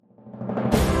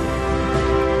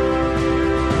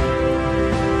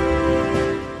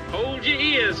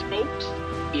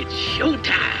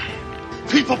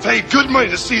People pay good money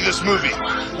to see this movie.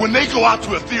 When they go out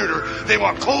to a theater, they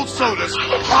want cold sodas,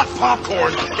 hot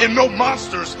popcorn, and no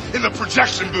monsters in the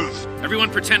projection booth. Everyone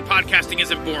pretend podcasting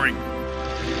isn't boring.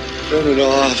 Turn it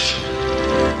off.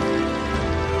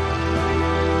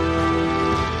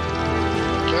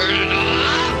 Turn it off.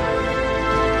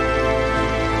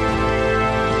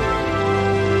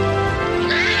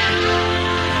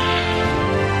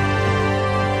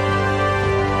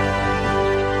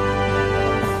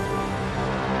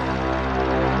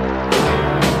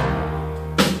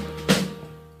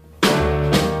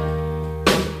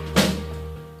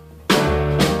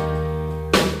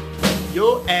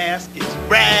 Your ass is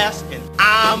grass and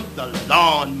I'm the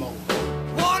lawnmower.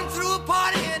 Walking through a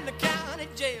party in the county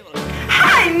jail.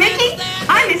 Hi, Mickey.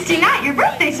 I missed you not your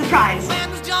birthday surprise. Man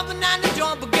was jumping and the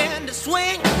joint began to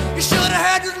swing. You should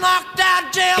have heard this knocked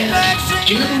out jailbird sing.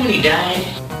 Do you remember when he died?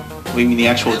 What, you mean the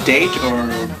actual date or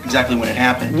exactly when it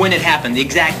happened? When it happened, the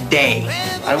exact day.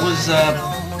 I was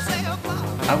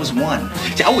one.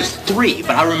 See, I was 3,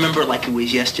 but I remember like it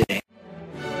was yesterday.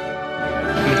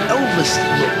 Elvis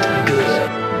looked good.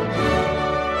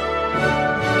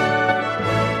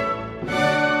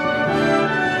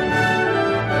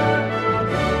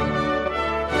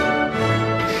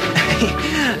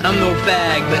 I'm no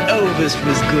fag, but Elvis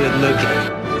was good looking.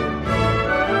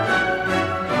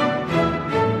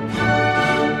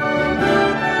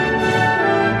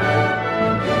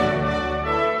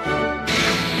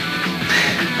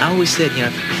 I always said,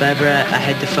 if ever I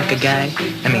had to fuck a guy,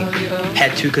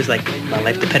 had to because, like, my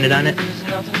life depended on it,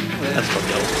 I'd fuck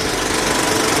Elvis.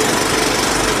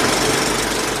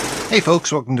 Hey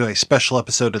folks, welcome to a special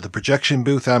episode of The Projection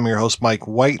Booth. I'm your host, Mike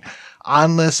White.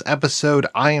 On this episode,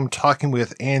 I am talking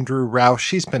with Andrew Rausch.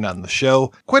 He's been on the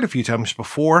show quite a few times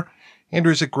before.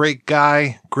 Andrew's a great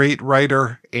guy, great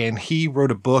writer, and he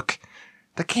wrote a book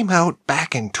that came out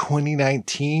back in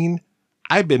 2019.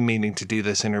 I've been meaning to do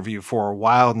this interview for a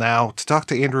while now to talk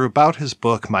to Andrew about his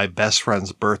book, My Best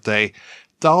Friend's Birthday.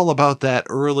 It's all about that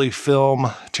early film.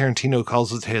 Tarantino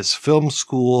calls it his film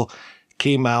school.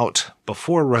 Came out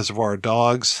before Reservoir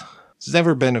Dogs. It's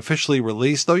never been officially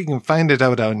released, though you can find it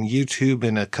out on YouTube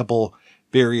in a couple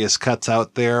various cuts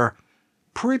out there.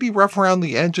 Pretty rough around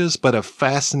the edges, but a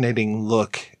fascinating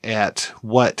look at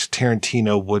what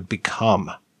Tarantino would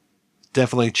become.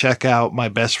 Definitely check out My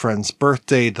Best Friend's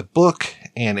Birthday, the book,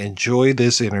 and enjoy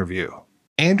this interview.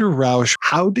 Andrew Rausch,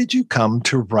 how did you come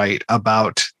to write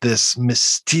about this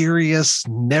mysterious,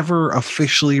 never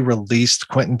officially released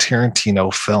Quentin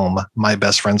Tarantino film, My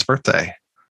Best Friend's Birthday?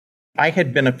 I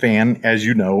had been a fan, as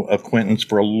you know, of Quentin's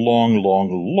for a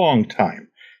long time.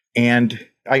 And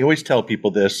I always tell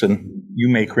people this, and you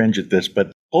may cringe at this,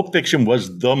 but Pulp Fiction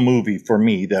was the movie for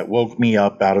me that woke me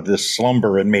up out of this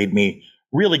slumber and made me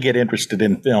really get interested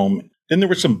in film. Then there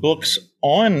were some books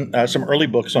on, some early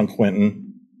books on Quentin,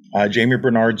 Jamie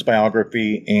Bernard's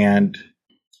biography, and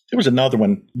there was another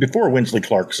one before Winsley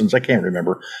Clarkson's, I can't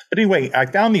remember. But anyway, I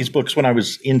found these books when I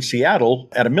was in Seattle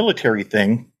at a military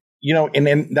thing, and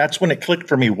then that's when it clicked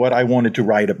for me what I wanted to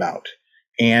write about.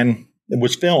 And it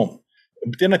was film.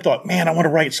 But then I thought, man, I want to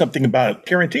write something about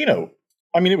Tarantino.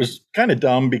 It was kind of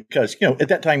dumb because, at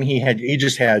that time he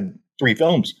just had 3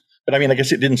 films. But I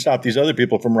guess it didn't stop these other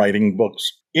people from writing books.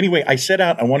 Anyway, I set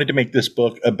out, I wanted to make this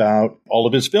book about all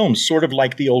of his films, sort of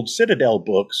like the old Citadel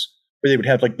books, where they would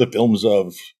have like the films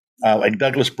of, like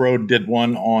Douglas Brode did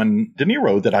one on De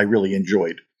Niro that I really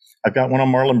enjoyed. I've got one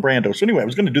on Marlon Brando. So anyway, I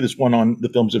was going to do this one on the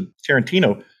films of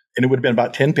Tarantino, and it would have been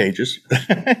about 10 pages.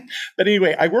 But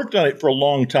anyway, I worked on it for a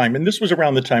long time, and this was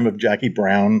around the time of Jackie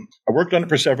Brown. I worked on it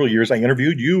for several years. I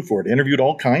interviewed you for it, interviewed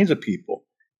all kinds of people.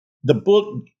 The book,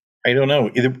 I don't know.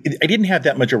 I didn't have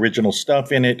that much original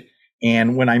stuff in it.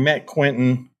 And when I met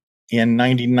Quentin in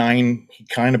 99, he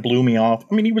kind of blew me off.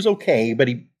 He was okay, but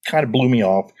he kind of blew me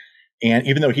off. And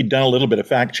even though he'd done a little bit of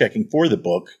fact checking for the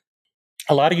book,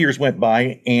 a lot of years went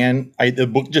by and the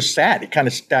book just sat. It kind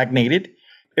of stagnated.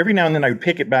 Every now and then I would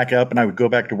pick it back up and I would go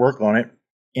back to work on it.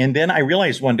 And then I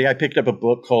realized one day I picked up a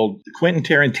book called Quentin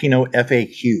Tarantino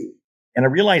FAQ. And I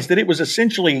realized that it was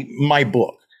essentially my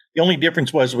book. The only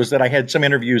difference was that I had some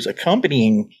interviews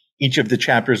accompanying each of the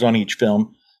chapters on each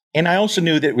film. And I also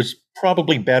knew that it was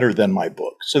probably better than my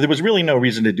book. So there was really no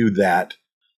reason to do that.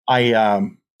 I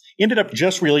ended up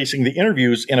just releasing the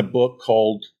interviews in a book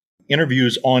called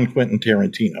Interviews on Quentin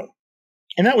Tarantino.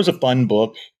 And that was a fun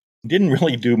book. Didn't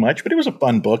really do much, but it was a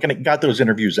fun book. And it got those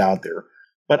interviews out there.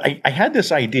 But I had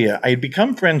this idea. I had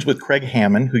become friends with Craig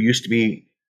Hamann, who used to be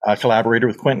a collaborator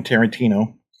with Quentin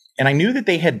Tarantino. And I knew that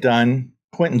they had done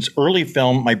Quentin's early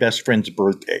film, My Best Friend's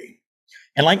Birthday.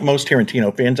 And like most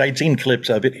Tarantino fans, I'd seen clips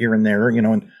of it here and there,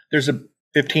 and there's a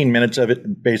 15 minutes of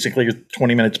it, basically, or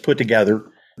 20 minutes put together.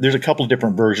 There's a couple of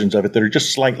different versions of it that are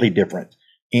just slightly different.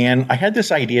 And I had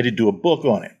this idea to do a book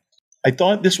on it. I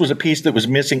thought this was a piece that was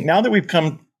missing. Now that we've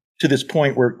come to this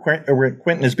point where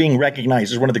Quentin is being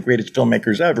recognized as one of the greatest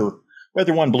filmmakers ever,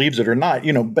 whether one believes it or not,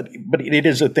 but it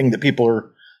is a thing that people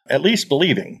are at least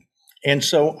believing. And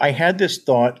so I had this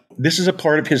thought, this is a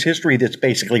part of his history that's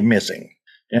basically missing.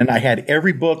 And I had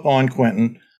every book on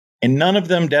Quentin, and none of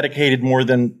them dedicated more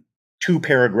than 2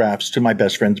 paragraphs to my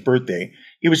best friend's birthday.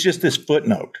 It was just this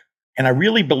footnote. And I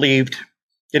really believed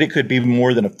that it could be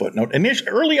more than a footnote.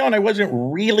 Early on, I wasn't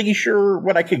really sure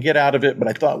what I could get out of it, but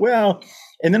I thought, well,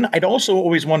 and then I'd also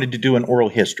always wanted to do an oral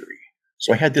history.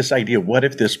 So I had this idea, what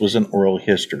if this was an oral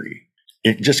history?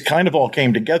 It just kind of all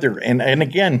came together. And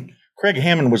again, Craig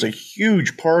Hamann was a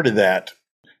huge part of that.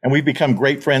 And we've become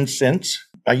great friends since.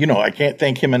 I can't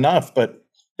thank him enough, but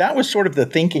that was sort of the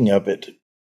thinking of it.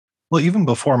 Well, even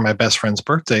before my best friend's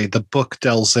birthday, the book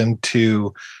delves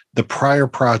into the prior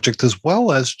project as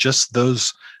well as just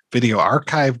those video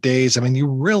archive days. I mean, you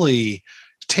really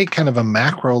take kind of a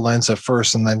macro lens at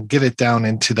first and then get it down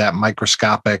into that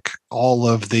microscopic, all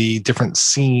of the different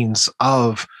scenes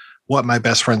of what my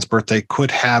best friend's birthday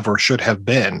could have or should have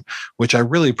been, which I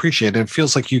really appreciate. It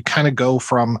feels like you kind of go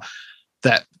from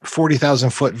that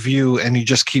 40,000 foot view and you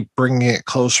just keep bringing it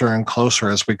closer and closer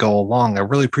as we go along. I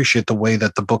really appreciate the way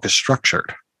that the book is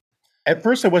structured. At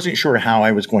first, I wasn't sure how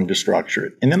I was going to structure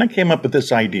it. And then I came up with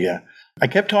this idea. I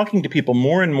kept talking to people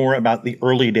more and more about the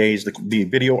early days, the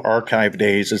video archive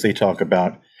days, as they talk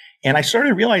about. And I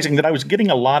started realizing that I was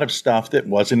getting a lot of stuff that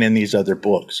wasn't in these other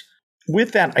books.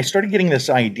 With that, I started getting this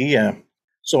idea.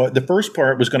 So the first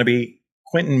part was going to be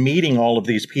Quentin meeting all of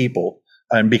these people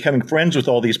and becoming friends with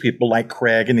all these people like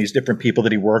Craig and these different people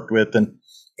that he worked with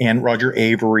and Roger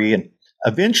Avery. And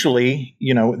eventually,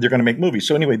 they're going to make movies.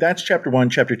 So anyway, that's chapter 1.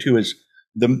 Chapter 2 is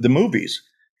the movies.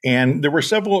 And there were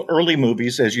several early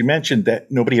movies, as you mentioned, that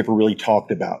nobody ever really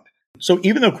talked about. So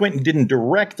even though Quentin didn't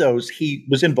direct those, he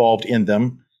was involved in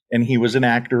them. And he was an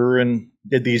actor and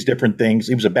did these different things.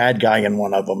 He was a bad guy in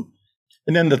one of them.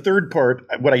 And then the third part,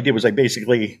 what I did was I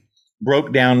basically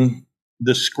broke down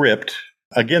the script.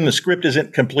 Again, the script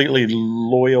isn't completely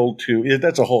loyal to,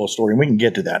 that's a whole story, and we can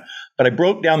get to that. But I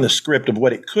broke down the script of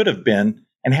what it could have been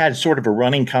and had sort of a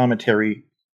running commentary,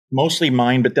 mostly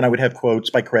mine, but then I would have quotes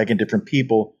by Craig and different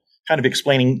people kind of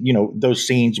explaining, those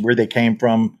scenes, where they came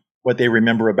from, what they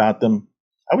remember about them.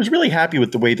 I was really happy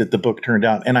with the way that the book turned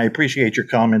out, and I appreciate your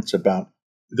comments about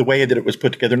the way that it was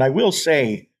put together. And I will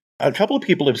say, a couple of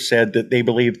people have said that they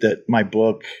believe that my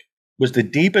book was the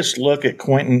deepest look at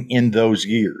Quentin in those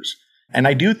years. And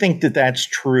I do think that that's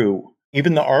true.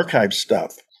 Even the archive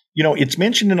stuff, it's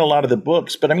mentioned in a lot of the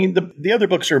books, but I mean, the other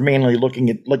books are mainly looking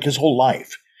at like his whole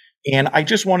life. And I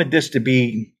just wanted this to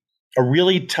be a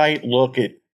really tight look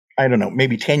at, I don't know,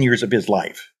 maybe 10 years of his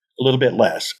life, a little bit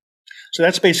less. So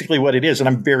that's basically what it is. And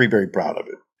I'm very, very proud of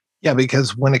it. Yeah,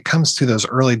 because when it comes to those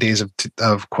early days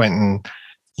of Quentin,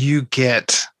 you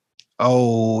get,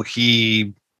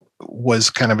 he was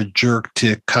kind of a jerk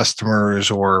to customers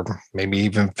or maybe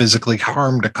even physically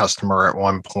harmed a customer at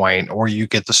one point. Or you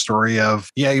get the story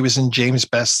of, he was in James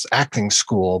Best's acting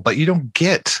school, but you don't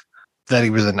get that he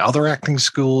was in other acting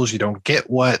schools. You don't get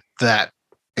what that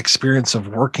experience of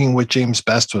working with James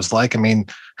Best was like. I mean,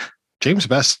 James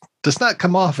Best does not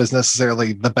come off as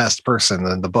necessarily the best person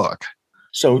in the book.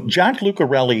 So Jack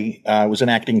Lucarelli was an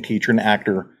acting teacher and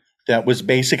actor that was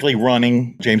basically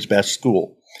running James Best's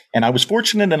school. And I was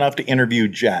fortunate enough to interview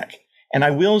Jack. And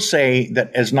I will say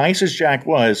that as nice as Jack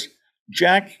was,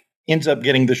 Jack ends up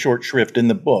getting the short shrift in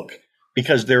the book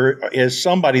because there is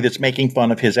somebody that's making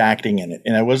fun of his acting in it.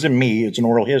 And it wasn't me. It's an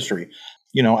oral history.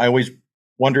 I always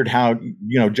wondered how,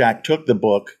 Jack took the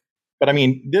book. But I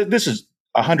mean, this is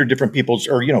 100 different people's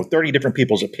or, 30 different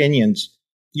people's opinions.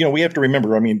 We have to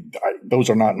remember, those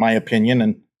are not my opinion.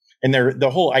 And the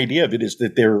whole idea of it is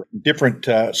that they're different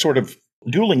sort of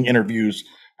dueling interviews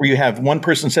where you have one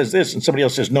person says this and somebody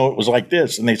else says, no, it was like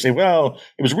this. And they say, well,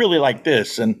 it was really like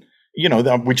this. And,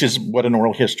 which is what an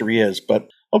oral history is. But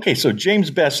okay, so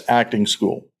James Best's acting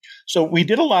school. So we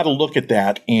did a lot of look at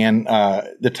that and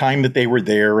the time that they were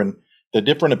there and the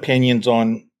different opinions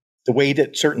on the way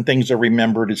that certain things are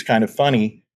remembered is kind of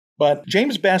funny. But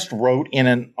James Best wrote in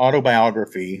an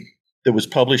autobiography that was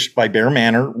published by Bear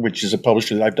Manor, which is a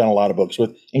publisher that I've done a lot of books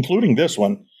with, including this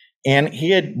one. And he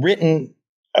had written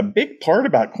a big part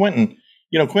about Quentin.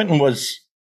 Quentin was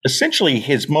essentially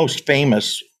his most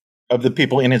famous of the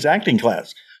people in his acting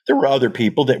class. There were other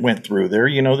people that went through there.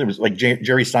 There was like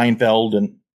Jerry Seinfeld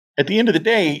and at the end of the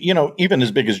day, even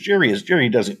as big as Jerry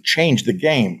doesn't change the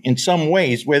game. In some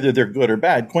ways, whether they're good or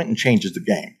bad, Quentin changes the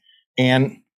game.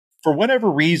 And for whatever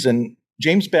reason,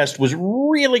 James Best was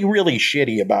really, really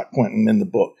shitty about Quentin in the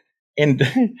book. And,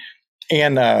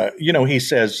 he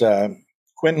says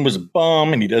Quentin was a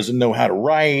bum and he doesn't know how to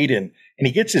write. And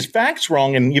he gets his facts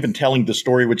wrong and even telling the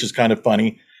story, which is kind of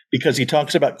funny, because he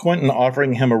talks about Quentin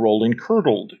offering him a role in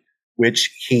Curdled, which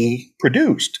he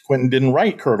produced. Quentin didn't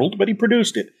write Curdled, but he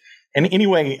produced it. And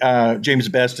anyway, James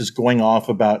Best is going off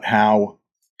about how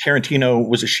Tarantino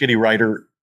was a shitty writer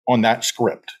on that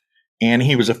script. And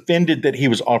he was offended that he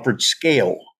was offered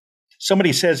scale.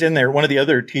 Somebody says in there, one of the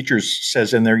other teachers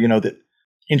says in there, that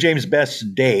in James Best's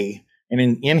day and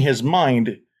in his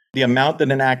mind, the amount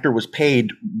that an actor was paid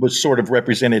was sort of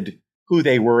represented who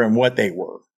they were and what they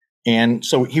were. And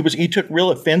so he took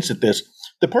real offense at this.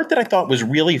 The part that I thought was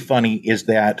really funny is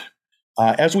that,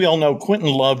 as we all know, Quentin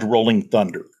loved Rolling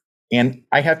Thunder. And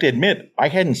I have to admit, I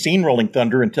hadn't seen Rolling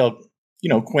Thunder until,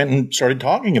 Quentin started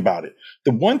talking about it.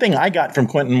 The one thing I got from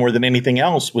Quentin more than anything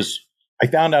else was I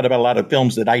found out about a lot of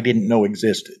films that I didn't know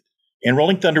existed. And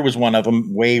Rolling Thunder was one of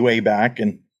them way, way back.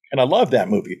 And I love that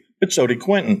movie, but so did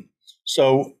Quentin.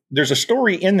 So there's a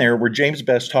story in there where James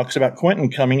Best talks about Quentin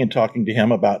coming and talking to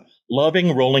him about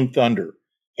loving Rolling Thunder.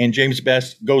 And James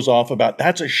Best goes off about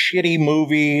that's a shitty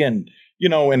movie. And,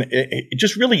 and it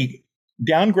just really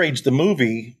downgrades the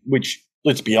movie, which,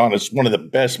 let's be honest, one of the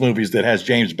best movies that has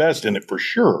James Best in it for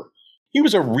sure. He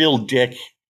was a real dick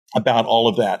about all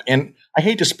of that. And I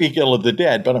hate to speak ill of the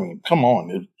dead, but I mean, come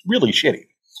on, it's really shitty.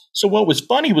 So what was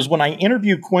funny was when I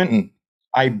interviewed Quentin,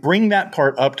 I bring that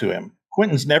part up to him.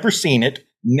 Quentin's never seen it,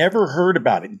 never heard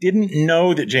about it, didn't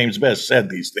know that James Best said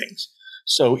these things.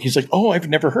 So he's like, oh, I've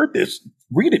never heard this.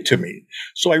 Read it to me.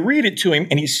 So I read it to him,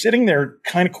 and he's sitting there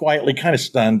kind of quietly, kind of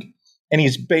stunned. And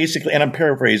he's basically, and I'm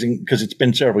paraphrasing because it's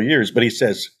been several years, but he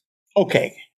says,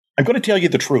 okay, I'm going to tell you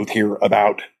the truth here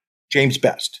about James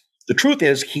Best. The truth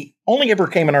is he only ever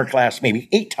came in our class maybe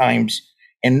 8 times,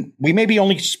 and we maybe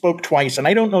only spoke twice. And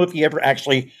I don't know if he ever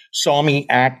actually saw me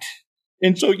act.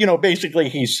 And so,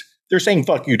 basically they're saying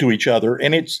fuck you to each other.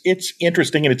 And it's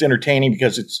interesting and it's entertaining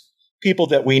because it's people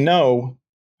that we know.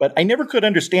 But I never could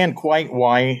understand quite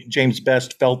why James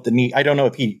Best felt the need. I don't know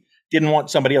if he didn't want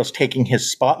somebody else taking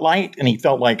his spotlight, and he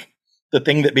felt like the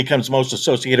thing that becomes most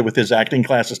associated with his acting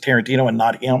class is Tarantino and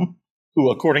not him, who,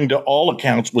 according to all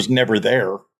accounts, was never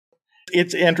there.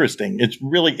 It's interesting. It's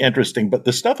really interesting. But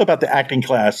the stuff about the acting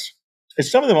class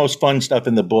is some of the most fun stuff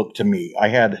in the book to me. I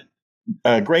had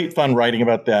great fun writing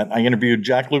about that. I interviewed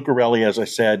Jack Lucarelli, as I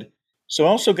said. So I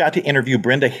also got to interview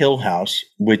Brenda Hillhouse,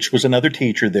 which was another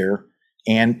teacher there.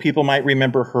 And people might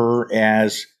remember her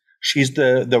as she's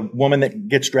the woman that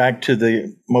gets dragged to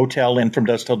the motel in From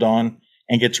Dusk Till Dawn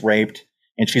and gets raped.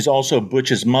 And she's also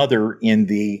Butch's mother in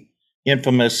the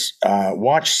infamous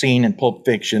watch scene in Pulp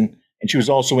Fiction. And she was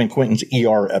also in Quentin's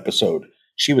ER episode.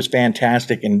 She was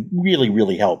fantastic and really,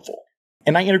 really helpful.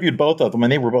 And I interviewed both of them,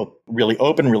 and they were both really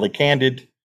open, really candid.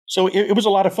 So it was a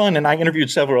lot of fun. And I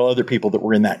interviewed several other people that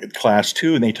were in that class,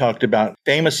 too. And they talked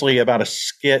famously about a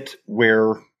skit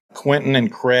where Quentin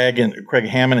and Craig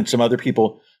Hamann and some other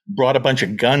people brought a bunch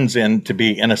of guns in to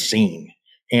be in a scene.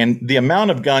 And the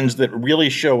amount of guns that really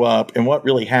show up and what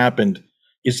really happened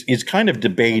is kind of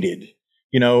debated,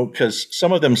 because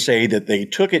some of them say that they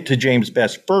took it to James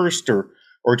Best first or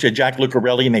to Jack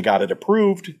Lucarelli and they got it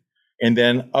approved. And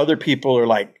then other people are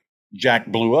like,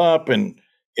 Jack blew up and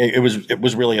it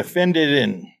was really offended.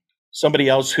 And somebody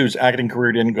else whose acting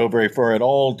career didn't go very far at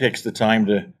all takes the time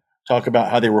to talk about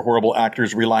how they were horrible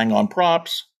actors relying on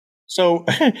props. So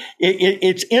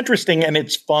it's interesting and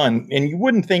it's fun. And you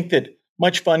wouldn't think that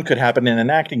much fun could happen in an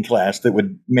acting class that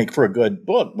would make for a good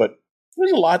book, but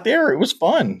there's a lot there. It was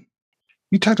fun.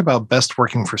 You talked about Best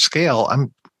working for scale.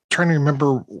 I'm trying to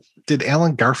remember, did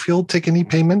Alan Garfield take any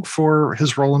payment for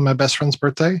his role in My Best Friend's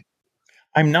Birthday?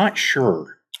 I'm not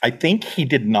sure. I think he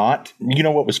did not.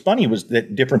 What was funny was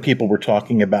that different people were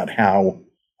talking about how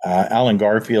Alan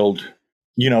Garfield,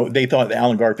 they thought that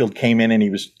Alan Garfield came in and he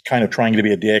was kind of trying to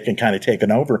be a dick and kind of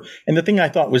taken over. And the thing I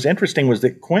thought was interesting was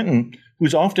that Quentin,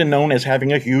 who's often known as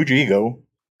having a huge ego,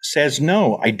 says,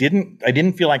 no, I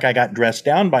didn't feel like I got dressed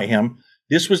down by him.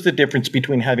 This was the difference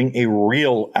between having a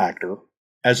real actor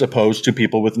as opposed to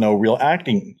people with no real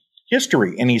acting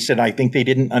history. And he said, I think they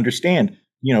didn't understand.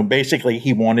 Basically,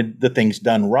 he wanted the things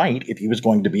done right if he was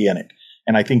going to be in it.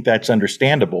 And I think that's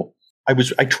understandable.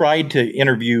 I tried to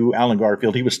interview Alan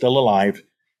Garfield. He was still alive.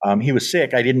 He was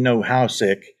sick. I didn't know how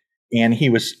sick. And he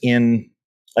was in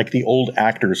like the old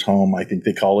actors' home, I think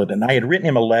they call it. And I had written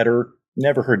him a letter,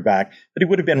 never heard back. But it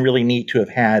would have been really neat to have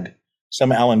had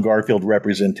some Alan Garfield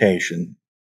representation.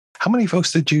 How many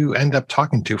folks did you end up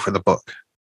talking to for the book?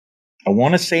 I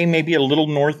want to say maybe a little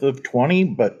north of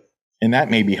 20, and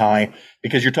that may be high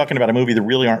because you're talking about a movie there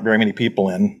really aren't very many people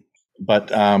in.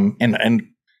 But and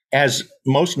as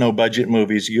most no-budget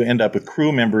movies, you end up with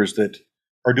crew members that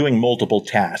are doing multiple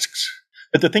tasks.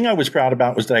 But the thing I was proud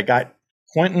about was that I got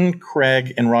Quentin,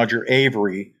 Craig, and Roger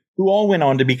Avery, who all went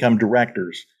on to become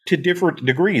directors to different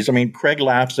degrees. I mean, Craig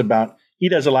laughs about he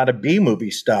does a lot of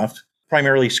B-movie stuff,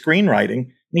 primarily screenwriting.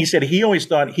 And he said he always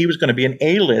thought he was going to be an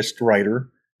A-list writer,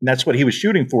 and that's what he was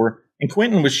shooting for. And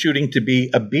Quentin was shooting to be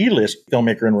a B-list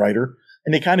filmmaker and writer,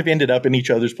 and they kind of ended up in each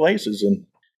other's places.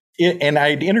 And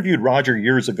I interviewed Roger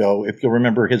years ago. If you'll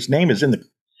remember, his name is in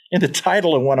the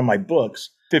title of one of my books,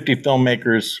 50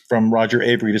 Filmmakers from Roger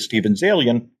Avery to Steven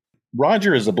Zaillian.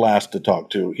 Roger is a blast to talk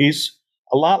to. He's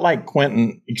a lot like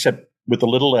Quentin, except with a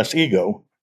little less ego.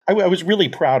 I was really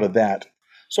proud of that.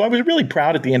 So I was really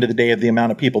proud at the end of the day of the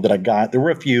amount of people that I got. There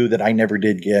were a few that I never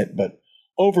did get, but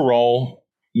overall,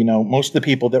 most of the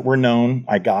people that were known,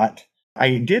 I got.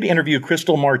 I did interview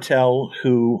Crystal Martell,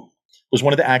 who was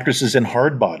one of the actresses in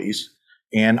Hard Bodies.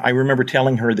 And I remember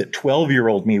telling her that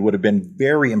 12-year-old me would have been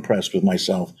very impressed with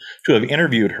myself to have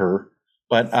interviewed her.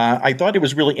 But I thought it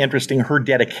was really interesting, her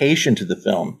dedication to the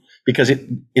film, because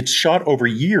it's shot over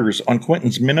years on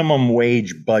Quentin's minimum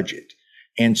wage budget.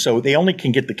 And so they only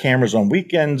can get the cameras on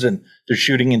weekends, and they're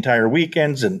shooting entire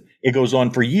weekends, and it goes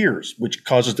on for years, which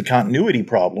causes the continuity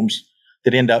problems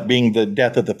that end up being the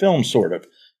death of the film, sort of.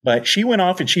 But she went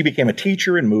off and she became a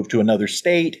teacher and moved to another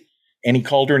state. And he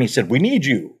called her and he said, "We need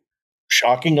you."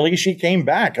 Shockingly, she came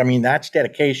back. I mean, that's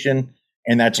dedication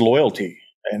and that's loyalty.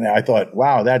 And I thought,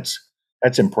 wow, that's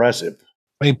impressive.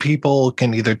 I mean, people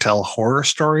can either tell horror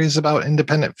stories about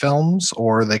independent films,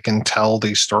 or they can tell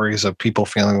these stories of people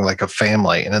feeling like a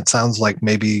family. And it sounds like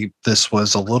maybe this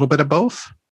was a little bit of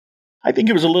both. I think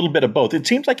it was a little bit of both. It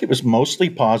seems like it was mostly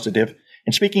positive.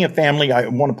 And speaking of family, I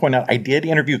want to point out, I did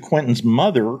interview Quentin's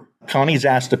mother, Connie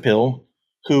Zastapil,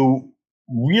 who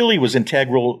really was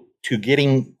integral to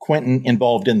getting Quentin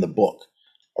involved in the book.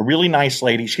 A really nice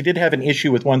lady. She did have an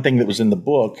issue with one thing that was in the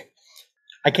book.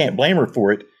 I can't blame her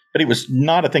for it, but it was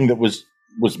not a thing that was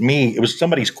me. It was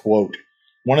somebody's quote.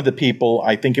 One of the people,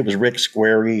 I think it was Rick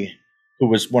Squarey, who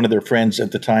was one of their friends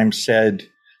at the time, said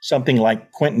something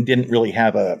like Quentin didn't really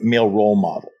have a male role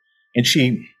model. And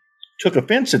she took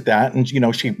offense at that. And,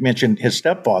 she mentioned his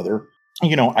stepfather.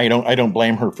 I don't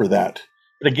blame her for that.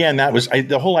 But again, that was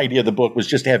the whole idea of the book was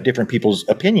just to have different people's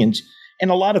opinions.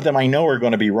 And a lot of them I know are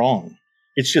going to be wrong.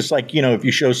 It's just like, if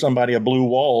you show somebody a blue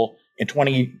wall and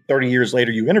 20, 30 years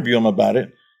later you interview them about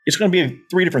it, it's going to be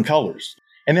 3 different colors.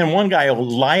 And then one guy will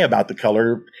lie about the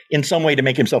color in some way to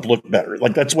make himself look better.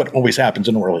 Like that's what always happens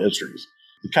in oral histories.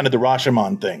 Kind of the Rausch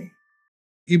thing.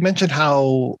 You mentioned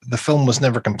how the film was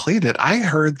never completed. I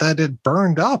heard that it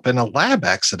burned up in a lab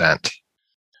accident.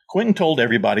 Quentin told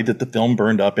everybody that the film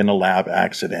burned up in a lab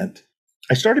accident.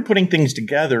 I started putting things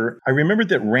together. I remembered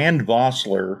that Rand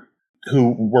Vossler,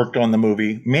 who worked on the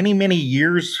movie many, many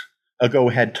years ago,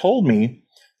 had told me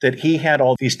that he had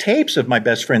all these tapes of my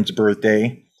best friend's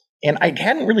birthday. And I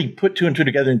hadn't really put 2 and 2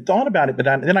 together and thought about it. But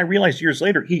then I realized years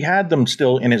later, he had them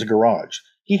still in his garage.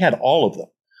 He had all of them.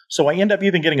 So I end up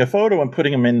even getting a photo and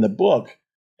putting them in the book.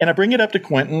 And I bring it up to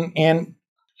Quentin, and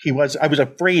I was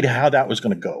afraid how that was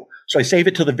going to go. So I save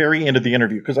it till the very end of the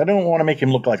interview because I don't want to make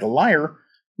him look like a liar.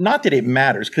 Not that it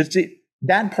matters, because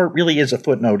that part really is a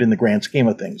footnote in the grand scheme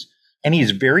of things. And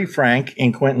he's very frank.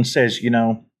 And Quentin says,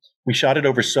 we shot it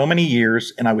over so many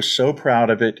years and I was so proud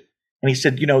of it. And he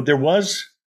said, there was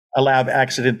a lab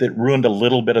accident that ruined a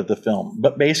little bit of the film,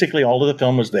 but basically all of the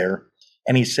film was there.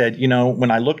 And he said,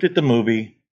 when I looked at the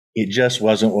movie, it just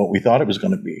wasn't what we thought it was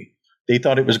going to be. They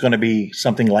thought it was going to be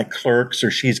something like Clerks or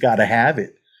She's Gotta Have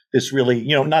It. This really,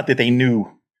 not that they knew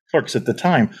Clerks at the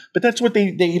time, but that's what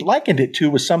they likened it to,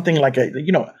 was something like a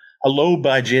low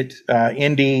budget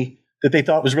indie that they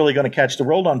thought was really going to catch the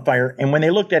world on fire. And when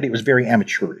they looked at it, it was very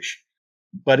amateurish.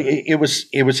 But it was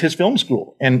his film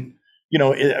school. And,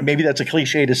 maybe that's a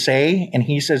cliche to say, and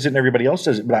he says it and everybody else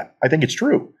says it, but I think it's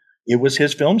true. It was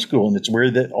his film school, and it's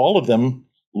where that all of them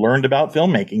learned about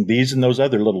filmmaking, these and those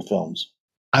other little films.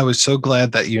 I was so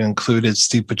glad that you included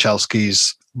Steve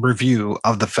Buchowski's review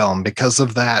of the film because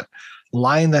of that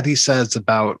line that he says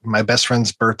about my best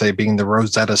friend's birthday being the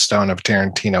Rosetta Stone of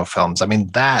Tarantino films. I mean,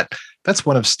 that's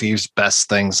one of Steve's best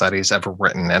things that he's ever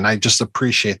written. And I just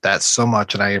appreciate that so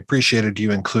much. And I appreciated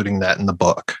you including that in the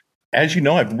book. As you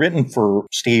know, I've written for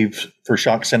Steve for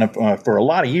Shock Cinema for a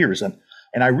lot of years. And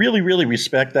I really, really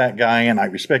respect that guy, and I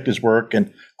respect his work.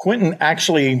 And Quentin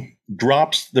actually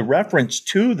drops the reference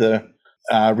to the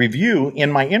review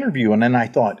in my interview. And then I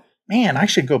thought, man, I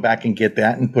should go back and get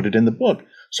that and put it in the book.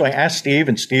 So I asked Steve,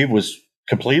 and Steve was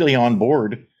completely on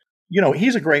board.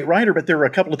 He's a great writer, but there are a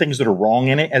couple of things that are wrong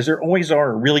in it, as there always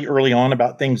are really early on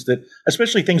about things that,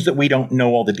 especially things that we don't know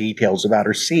all the details about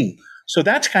or see. So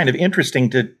that's kind of interesting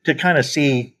to kind of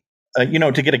see,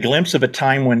 to get a glimpse of a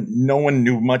time when no one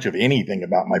knew much of anything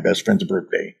about my best friend's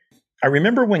birthday. I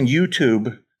remember when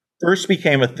YouTube first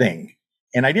became a thing,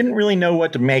 and I didn't really know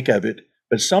what to make of it,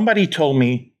 but somebody told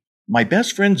me my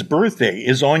best friend's birthday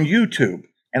is on YouTube.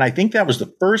 And I think that was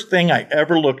the first thing I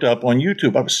ever looked up on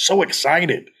YouTube. I was so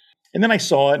excited. And then I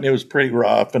saw it, and it was pretty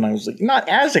rough, and I was like, not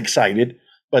as excited,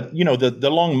 but, the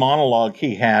long monologue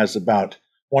he has about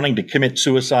wanting to commit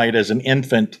suicide as an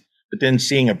infant, but then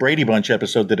seeing a Brady Bunch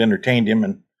episode that entertained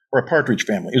him, or a Partridge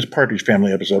Family. It was a Partridge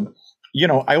Family episode.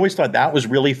 I always thought that was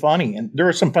really funny, and there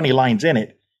are some funny lines in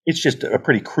it. It's just a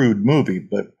pretty crude movie,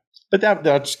 but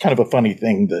that's kind of a funny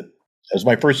thing that as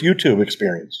my first YouTube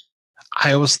experience.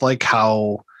 I always like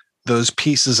how those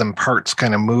pieces and parts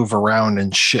kind of move around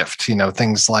and shift,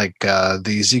 things like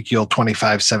the Ezekiel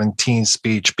 25:17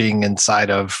 speech being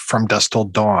inside of From Dusk Till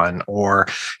Dawn, or,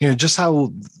 just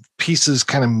how pieces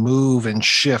kind of move and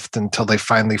shift until they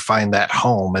finally find that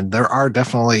home. And there are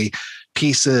definitely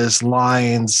pieces,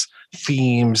 lines,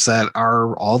 themes that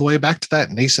are all the way back to that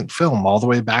nascent film, all the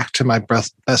way back to my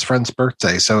best friend's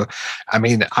birthday. So,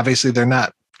 obviously they're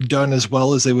not done as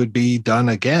well as they would be done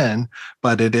again,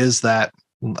 but it is that,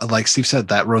 like Steve said,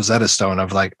 that Rosetta Stone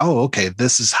of like, oh, okay,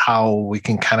 this is how we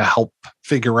can kind of help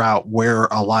figure out where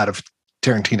a lot of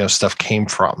Tarantino stuff came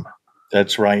from.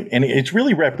 That's right. And it's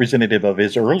really representative of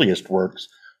his earliest works,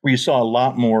 where you saw a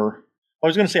lot more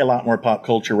pop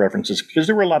culture references, because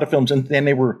there were a lot of films, and then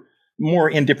they were more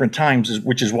in different times,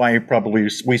 which is why probably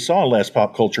we saw less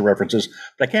pop culture references.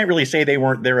 But I can't really say they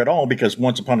weren't there at all, because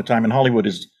Once Upon a Time in Hollywood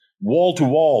is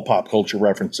wall-to-wall pop culture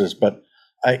references. But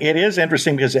it is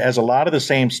interesting because it has a lot of the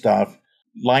same stuff,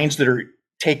 lines that are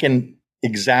taken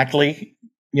exactly,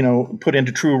 put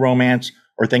into True Romance,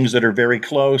 or things that are very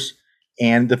close.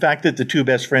 And the fact that the two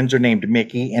best friends are named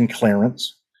Mickey and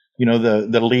Clarence,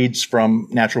 the leads from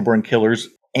Natural Born Killers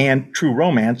and True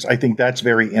Romance, I think that's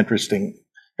very interesting.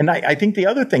 And I think the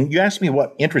other thing, you asked me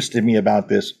what interested me about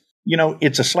this,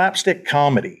 it's a slapstick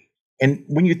comedy. And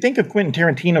when you think of Quentin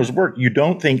Tarantino's work, you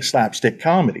don't think slapstick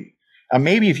comedy.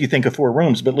 Maybe if you think of Four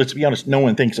Rooms, but let's be honest, no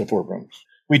one thinks of Four Rooms.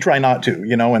 We try not to,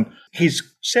 and he's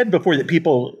said before that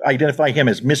people identify him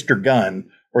as Mr. Gun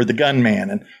or the Gun Man.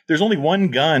 And there's only one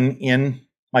gun in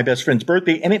My Best Friend's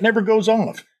Birthday, and it never goes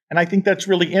off. And I think that's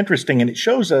really interesting. And it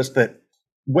shows us that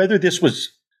whether this was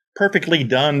perfectly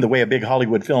done the way a big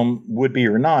Hollywood film would be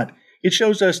or not, it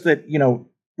shows us that,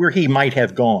 where he might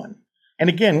have gone. And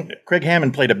again, Craig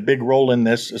Hamann played a big role in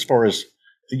this as far as,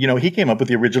 he came up with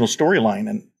the original storyline.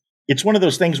 And it's one of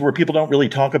those things where people don't really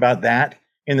talk about that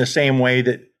in the same way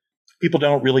that people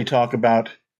don't really talk about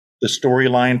the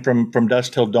storyline from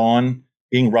Dusk Till Dawn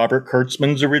being Robert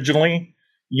Kurtzman's originally,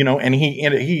 and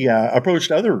he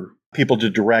approached other people to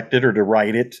direct it or to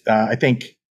write it. I think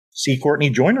C. Courtney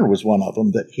Joyner was one of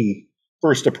them that he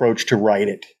first approached to write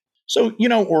it. So,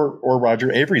 or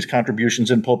Roger Avery's contributions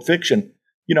in Pulp Fiction.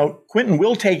 Quentin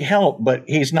will take help, but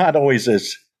he's not always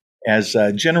as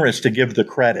generous to give the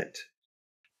credit.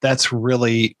 That's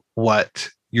really what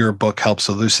your book helps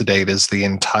elucidate, is the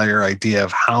entire idea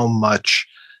of how much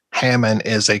Hamann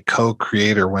is a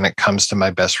co-creator when it comes to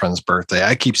My Best Friend's Birthday.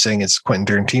 I keep saying it's Quentin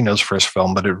Tarantino's first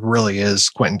film, but it really is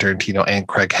Quentin Tarantino and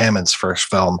Craig Hamann's first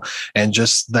film. And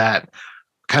just that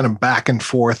kind of back and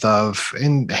forth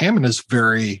and Hamann is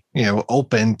very,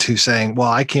 open to saying,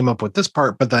 well, I came up with this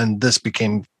part, but then this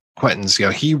became Quentin's,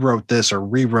 he wrote this or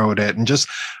rewrote it, and just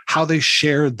how they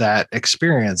shared that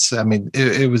experience. I mean,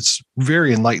 it was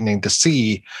very enlightening to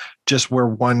see just where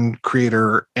one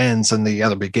creator ends and the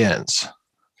other begins.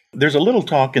 There's a little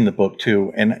talk in the book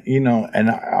too, and and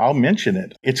I'll mention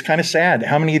it. It's kind of sad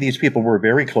how many of these people were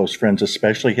very close friends,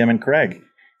 especially him and Craig.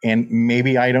 And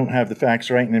maybe I don't have the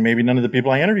facts right, and maybe none of the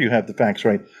people I interview have the facts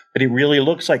right. But it really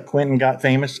looks like Quentin got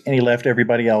famous and he left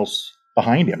everybody else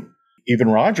behind him. Even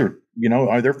Roger,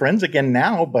 are their friends again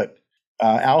now? But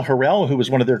Al Harrell, who was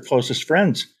one of their closest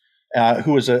friends,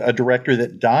 who was a director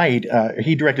that died,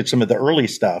 he directed some of the early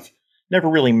stuff, never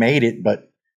really made it,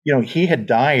 but he had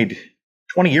died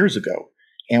 20 years ago.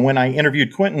 And when I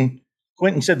interviewed Quentin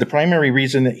said the primary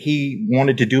reason that he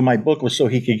wanted to do my book was so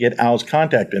he could get Al's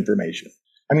contact information.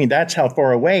 I mean, that's how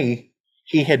far away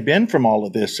he had been from all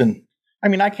of this. And I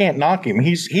mean, I can't knock him.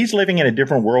 He's living in a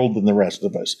different world than the rest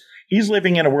of us. He's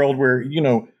living in a world where,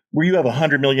 where you have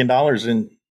 $100 million and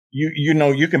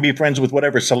you can be friends with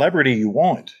whatever celebrity you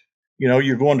want.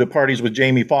 you're going to parties with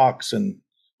Jamie Foxx and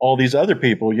all these other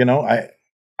people.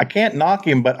 I can't knock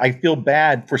him, but I feel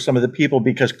bad for some of the people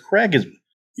because Craig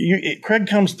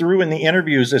comes through in the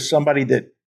interviews as somebody that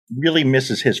really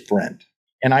misses his friend.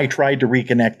 And I tried to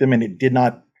reconnect them, and it did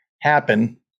not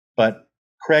happen, but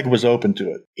Craig was open to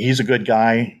it. He's a good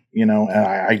guy, and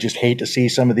I just hate to see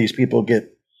some of these people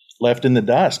get left in the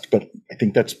dust, but I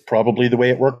think that's probably the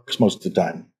way it works most of the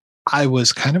time. I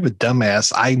was kind of a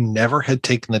dumbass. I never had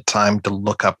taken the time to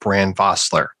look up Rand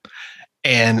Vossler.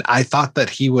 And I thought that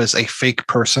he was a fake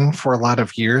person for a lot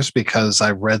of years because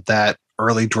I read that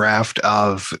early draft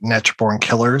of Natural Born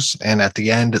Killers. And at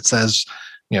the end, it says,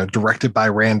 directed by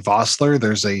Rand Vossler.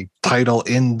 There's a title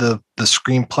in the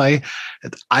screenplay.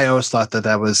 I always thought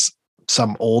that was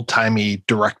some old-timey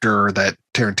director that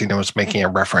Tarantino was making a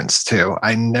reference to.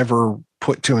 I never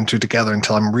put two and two together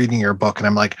until I'm reading your book and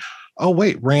I'm like, oh,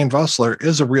 wait, Rand Vossler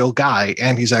is a real guy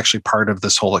and he's actually part of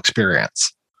this whole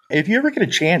experience. If you ever get a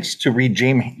chance to read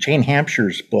Jane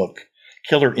Hampshire's book,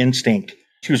 Killer Instinct,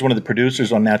 she was one of the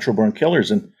producers on Natural Born Killers,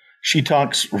 and she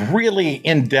talks really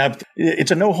in depth.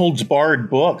 It's a no-holds-barred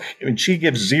book. I mean, she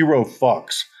gives zero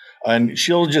fucks, and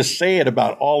she'll just say it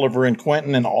about Oliver and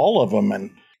Quentin and all of them,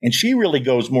 and she really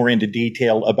goes more into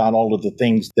detail about all of the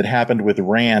things that happened with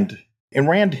Rand. And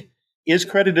Rand is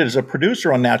credited as a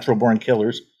producer on Natural Born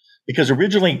Killers because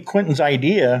originally Quentin's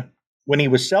idea when he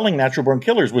was selling Natural Born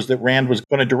Killers was that Rand was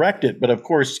going to direct it. But of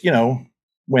course,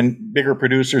 when bigger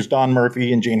producers, Don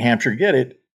Murphy and Jane Hampshire get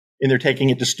it, and they're taking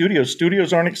it to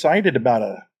studios aren't excited about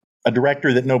a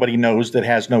director that nobody knows that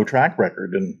has no track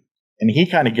record. And he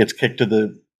kind of gets kicked to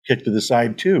the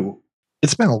side too.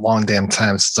 It's been a long damn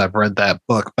time since I've read that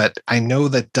book, but I know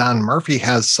that Don Murphy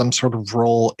has some sort of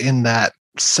role in that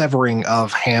severing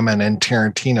of Hamann and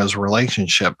Tarantino's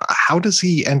relationship. How does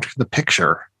he enter the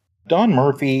picture? Don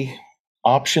Murphy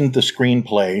optioned the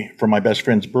screenplay for My Best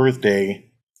Friend's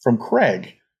Birthday from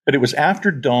Craig, but it was after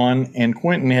Don and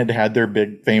Quentin had their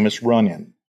big famous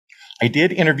run-in. I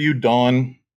did interview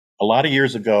Don a lot of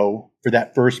years ago for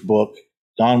that first book.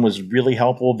 Don was really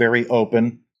helpful, very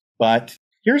open, but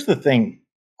here's the thing.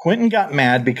 Quentin got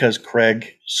mad because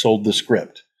Craig sold the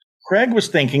script. Craig was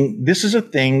thinking, this is a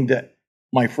thing that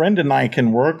my friend and I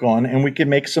can work on and we can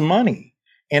make some money.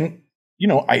 And,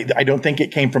 I don't think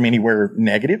it came from anywhere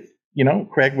negative.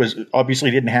 Craig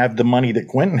obviously didn't have the money that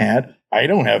Quentin had. I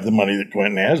don't have the money that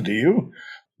Quentin has, do you?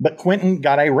 But Quentin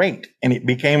got irate, and it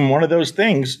became one of those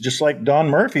things, just like Don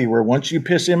Murphy, where once you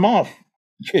piss him off,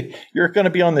 you're going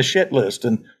to be on the shit list.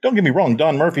 And don't get me wrong,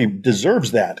 Don Murphy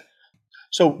deserves that.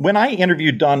 So when I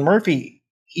interviewed Don Murphy,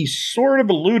 he sort of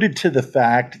alluded to the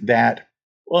fact that,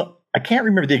 well, I can't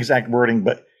remember the exact wording,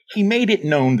 but he made it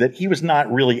known that he was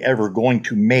not really ever going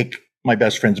to make My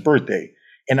Best Friend's Birthday.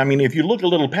 And I mean, if you look a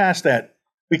little past that,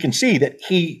 we can see that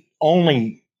he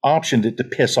only optioned it to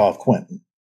piss off Quentin.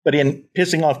 But in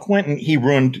pissing off Quentin, he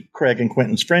ruined Craig and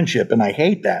Quentin's friendship, and I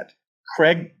hate that.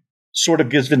 Craig sort of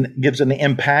gives an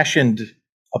impassioned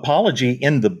apology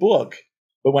in the book,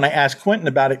 but when I ask Quentin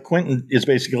about it, Quentin is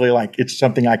basically like, it's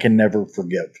something I can never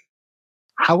forgive.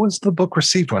 How was the book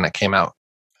received when it came out?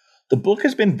 The book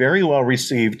has been very well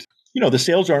received. The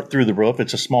sales aren't through the roof.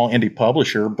 It's a small indie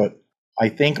publisher, but I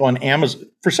think on Amazon,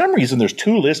 for some reason, there's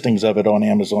 2 listings of it on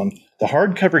Amazon. The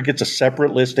hardcover gets a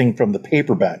separate listing from the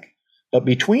paperback. But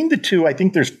between the two, I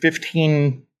think there's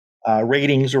 15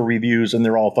 ratings or reviews, and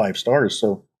they're all 5 stars.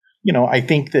 So, I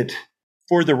think that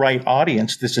for the right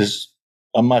audience, this is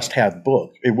a must-have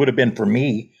book. It would have been for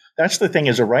me. That's the thing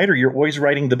as a writer, you're always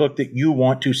writing the book that you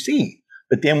want to see.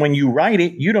 But then when you write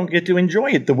it, you don't get to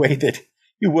enjoy it the way that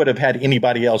you would have had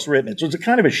anybody else written it. So it's a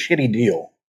kind of a shitty deal.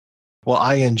 Well,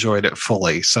 I enjoyed it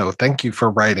fully, so thank you for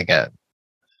writing it.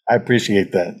 I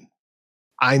appreciate that.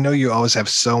 I know you always have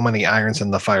so many irons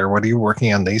in the fire. What are you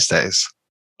working on these days?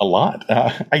 A lot.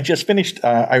 I just finished,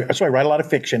 so I write a lot of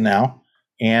fiction now,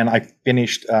 and I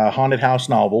finished a haunted house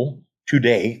novel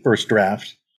today, first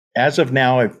draft. As of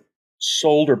now, I've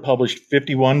sold or published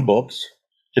 51 books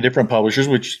to different publishers,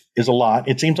 which is a lot.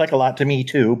 It seems like a lot to me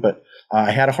too, but I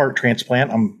had a heart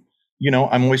transplant. I'm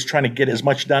always trying to get as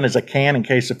much done as I can in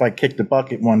case if I kick the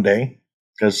bucket one day,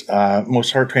 because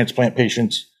most heart transplant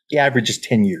patients, the average is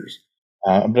 10 years.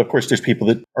 But of course, there's people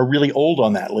that are really old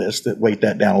on that list that weight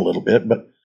that down a little bit. But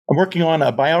I'm working on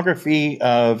a biography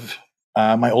of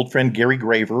my old friend Gary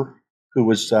Graver, who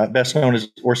was best known as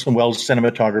Orson Welles'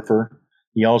 cinematographer.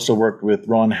 He also worked with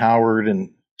Ron Howard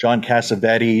and John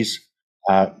Cassavetes.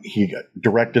 He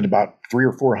directed about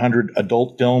 300 or 400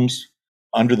 adult films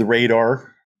under the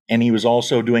radar. And he was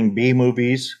also doing B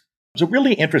movies. He was a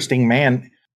really interesting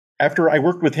man. After I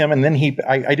worked with him, and then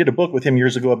I did a book with him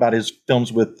years ago about his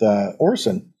films with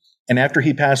Orson. And after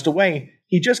he passed away,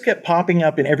 he just kept popping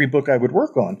up in every book I would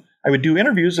work on. I would do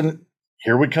interviews, and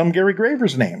here would come Gary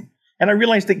Graver's name. And I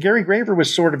realized that Gary Graver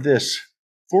was sort of this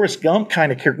Forrest Gump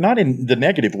kind of character, not in the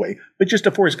negative way, but just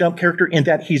a Forrest Gump character in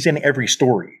that he's in every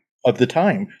story of the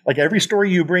time. Like every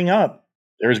story you bring up,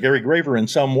 there's Gary Graver in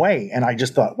some way. And I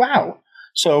just thought, wow.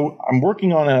 So I'm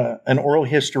working on an oral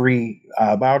history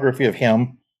biography of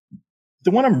him.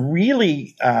 The one I'm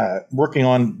really working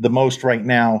on the most right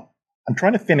now, I'm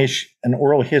trying to finish an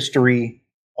oral history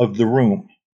of The Room.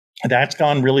 That's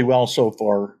gone really well so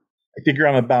far. I figure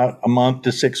I'm about a month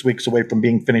to 6 weeks away from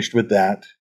being finished with that.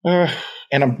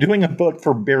 And I'm doing a book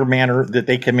for Bear Manor that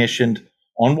they commissioned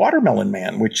on Watermelon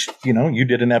Man, which, you know, you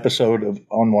did an episode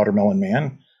on Watermelon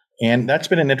Man. And that's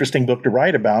been an interesting book to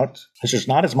write about. There's just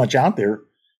not as much out there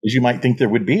as you might think there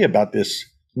would be about this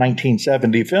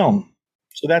 1970 film.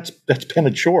 So that's been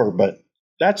a chore, but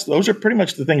those are pretty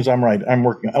much the things I'm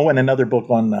working on. Oh, and another book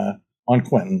on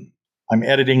Quentin. I'm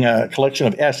editing a collection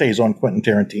of essays on Quentin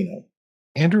Tarantino.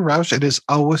 Andrew Rausch, it is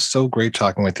always so great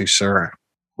talking with you, sir.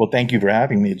 Well, thank you for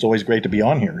having me. It's always great to be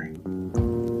on here.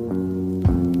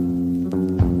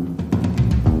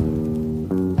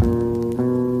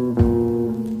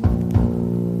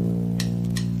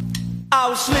 I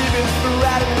was sleeping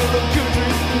right in the middle of the country,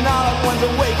 and all I wanted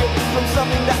to wake up from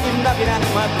something that was knocking at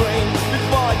my brain.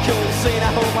 Before I go insane,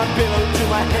 I hold my pillow to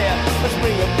my head. I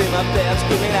spring up in my bed,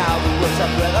 screaming out the words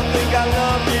I've read. I think I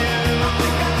love you.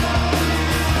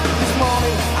 This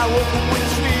morning, I woke up with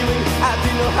this feeling I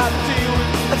didn't know how to deal with.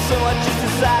 And so I just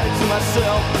decided to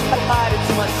myself, I'd hide it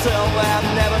to myself, I'd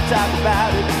never talk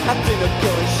about it. I think I'd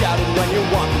go and shout it when you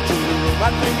walk into the room.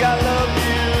 I think I love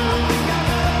you.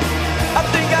 I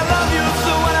think I love you,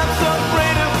 so when I'm so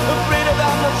afraid of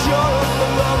I'm not sure of the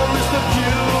love is so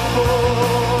beautiful.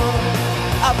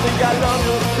 I think I love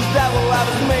you, cause that's what I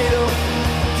was made of.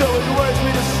 Though it hurts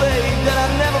me to say that I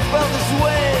never felt this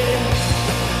way.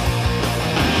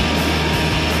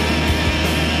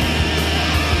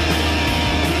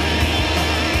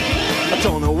 I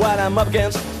don't know what I'm up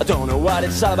against, I don't know what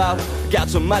it's all about. Got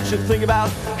so much to think about.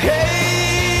 Hey,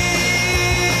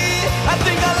 I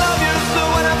think I love you, so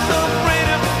when I'm so afraid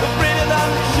of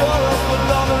I'm sure of what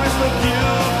love is so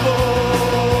beautiful.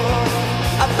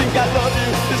 I think I love you,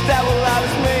 is that what I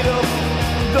was made of?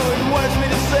 Though it hurts me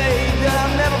to say that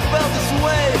I've never felt this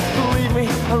way. Believe me,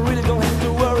 I really don't have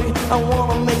to worry. I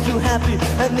wanna make you happy,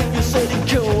 and if you say to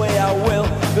go away, I will.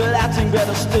 But I think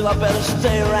better still, I better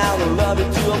stay around and love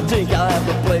you too. I think I'll have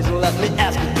the place and let me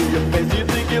ask you to your face. Do you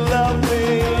think you love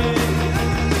me?